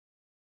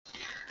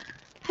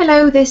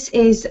Hello, this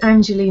is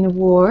Angelina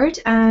Ward,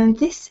 and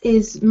this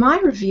is my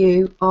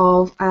review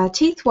of a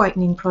teeth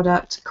whitening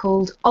product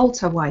called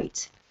Alta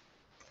White.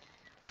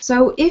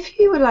 So if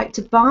you would like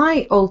to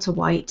buy Alta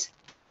White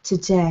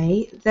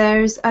today,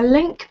 there's a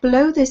link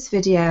below this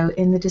video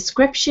in the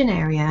description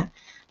area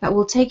that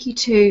will take you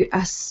to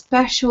a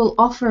special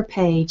offer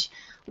page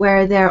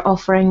where they're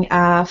offering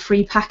a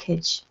free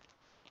package.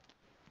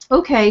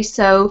 Okay,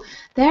 so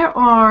there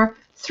are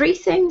three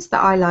things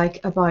that I like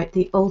about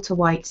the Alta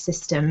White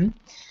system.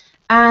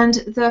 And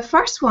the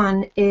first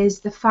one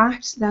is the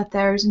fact that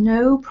there's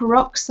no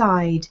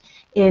peroxide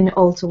in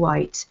Alta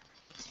White.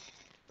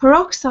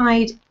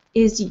 Peroxide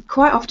is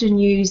quite often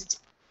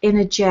used in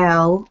a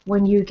gel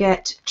when you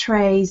get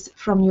trays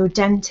from your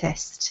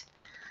dentist,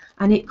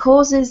 and it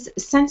causes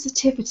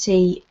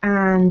sensitivity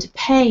and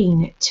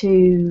pain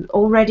to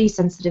already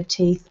sensitive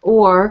teeth,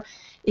 or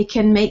it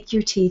can make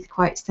your teeth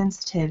quite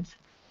sensitive.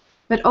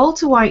 But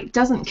Alta White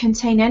doesn't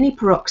contain any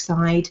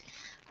peroxide,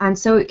 and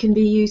so it can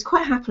be used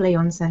quite happily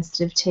on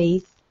sensitive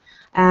teeth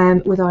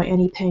without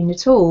any pain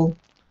at all.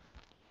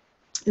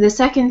 The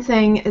second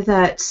thing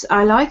that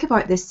I like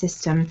about this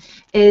system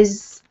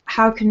is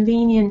how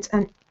convenient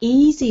and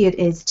easy it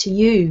is to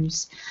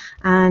use.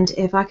 And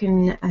if I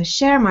can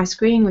share my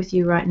screen with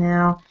you right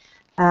now,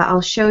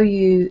 I'll show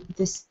you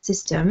this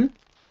system.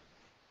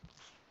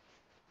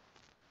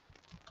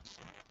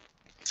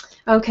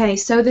 Okay,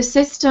 so the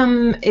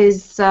system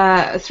is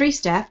 3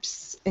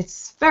 steps.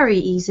 It's very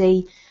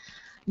easy.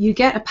 You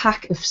get a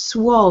pack of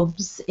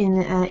swabs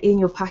in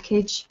your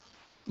package.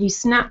 You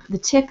snap the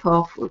tip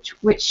off,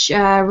 which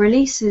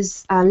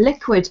releases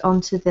liquid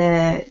onto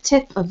the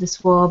tip of the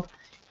swab.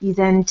 You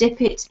then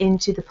dip it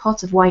into the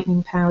pot of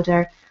whitening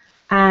powder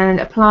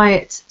and apply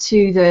it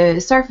to the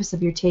surface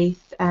of your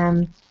teeth,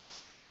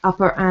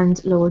 upper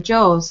and lower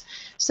jaws.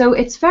 So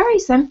it's very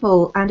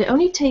simple, and it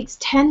only takes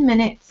 10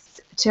 minutes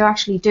to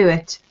actually do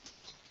it.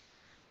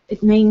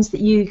 It means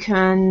that you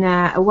can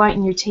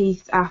whiten your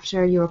teeth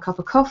after your cup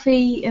of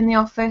coffee in the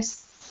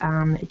office,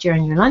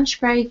 during your lunch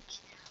break,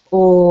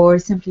 or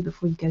simply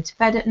before you go to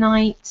bed at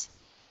night.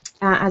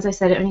 As I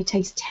said, it only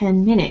takes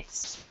 10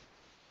 minutes.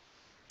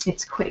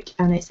 It's quick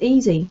and it's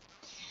easy.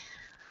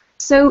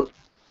 So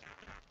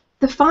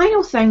the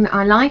final thing that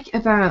I like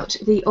about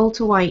the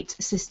Alta White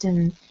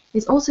system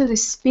is also the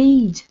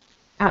speed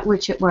at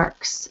which it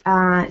works.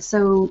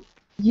 So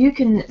you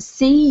can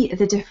see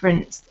the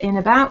difference in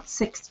about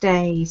 6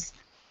 days,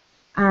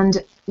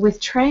 and with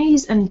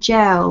trays and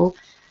gel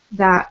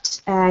that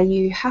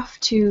you have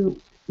to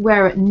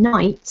wear at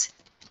night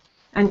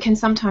and can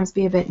sometimes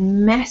be a bit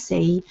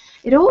messy,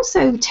 it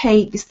also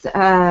takes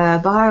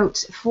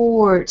about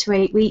 4 to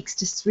 8 weeks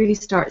to really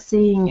start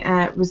seeing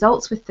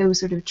results with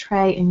those sort of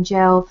tray and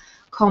gel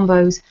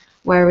combos,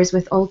 whereas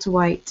with Alta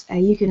White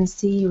you can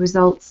see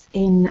results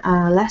in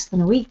less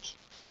than a week.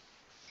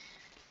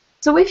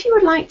 So if you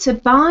would like to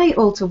buy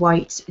Alta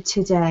White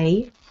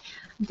today,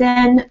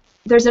 then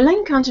there's a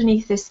link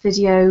underneath this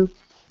video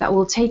that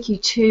will take you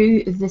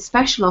to the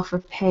special offer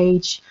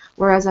page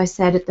where, as I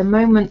said, at the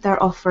moment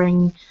they're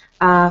offering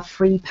a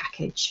free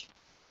package.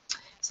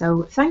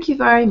 So thank you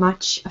very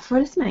much for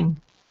listening.